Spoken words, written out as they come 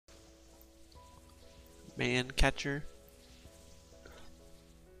Man catcher.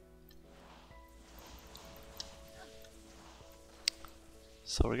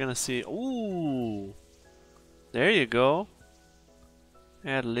 So we're gonna see. Ooh, there you go.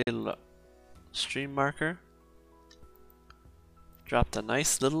 Add a little stream marker. Dropped a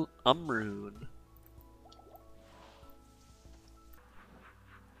nice little rune.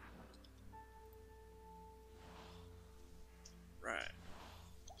 Right.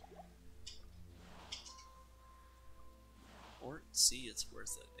 Ort, see, it's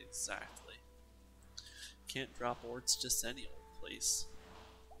worth it. Exactly. Can't drop orts just any old place.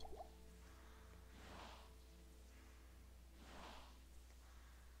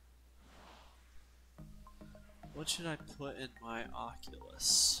 What should I put in my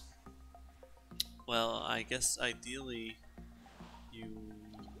Oculus? Well, I guess ideally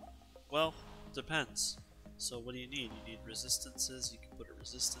well, depends. So what do you need? You need resistances, you can put a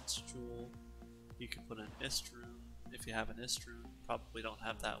resistance jewel, you can put an ist rune, if you have an ist rune. Probably don't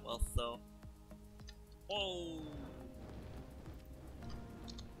have that wealth though. Oh!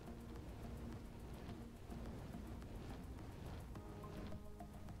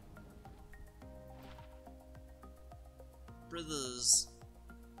 Brothers,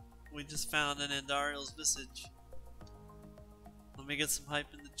 we just found an Andariel's visage. Let me get some hype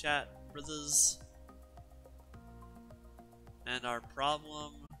in the chat, brothers. And our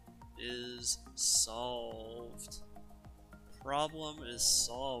problem is solved. Problem is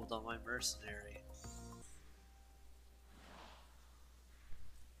solved on my mercenary.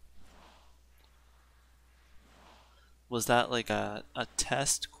 Was that like a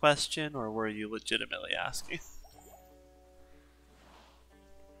test question, or were you legitimately asking?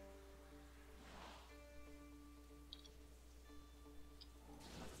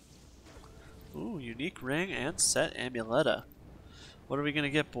 Ooh, unique ring and set amuletta. What are we gonna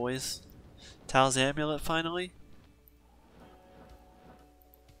get, boys? Tal's amulet finally?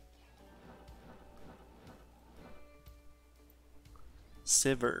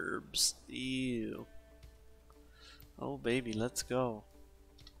 Siverbs. Ew. Oh baby, let's go.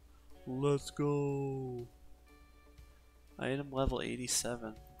 Let's go. Item level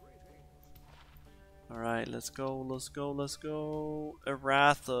 87. Alright, let's go, let's go, let's go.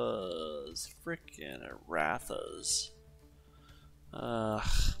 Erathas. Frickin' Erathas. Ugh.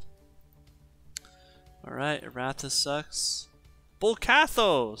 Alright, Erathas sucks.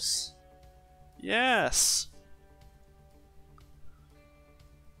 Volcathos! Yes!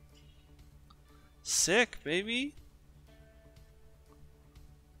 Sick, baby!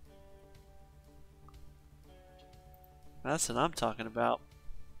 That's what I'm talking about.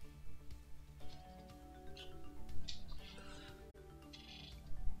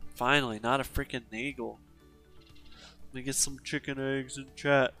 Finally, not a freaking Nagel. Let me get some chicken eggs in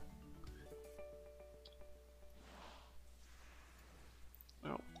chat.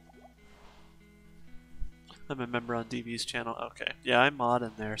 Oh. I'm a member on DV's channel. Okay. Yeah, I'm mod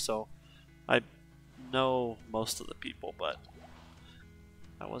in there, so I know most of the people, but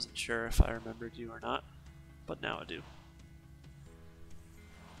I wasn't sure if I remembered you or not. But now I do.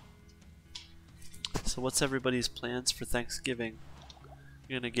 So what's everybody's plans for Thanksgiving?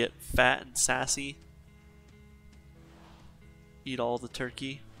 You're gonna get fat and sassy? Eat all the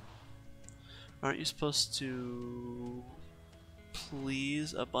turkey? Aren't you supposed to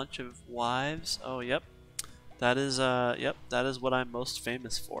please a bunch of wives? Oh, yep. That is that is what I'm most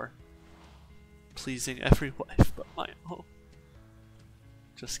famous for. Pleasing every wife but my own.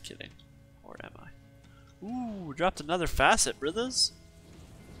 Just kidding. Or am I? Ooh, dropped another facet, brothers.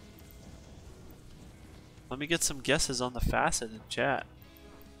 Let me get some guesses on the facet in chat.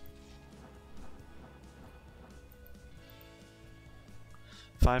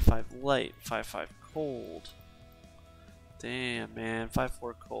 5-5 light, 5-5 cold. Damn, man,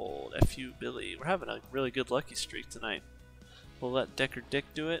 5-4 cold. FU Billy. We're having a really good lucky streak tonight. We'll let Decker Dick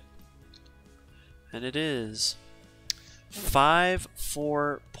do it. And it is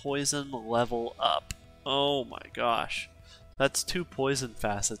 5-4 poison level up. Oh my gosh. That's 2 poison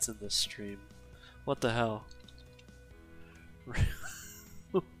facets in this stream. What the hell?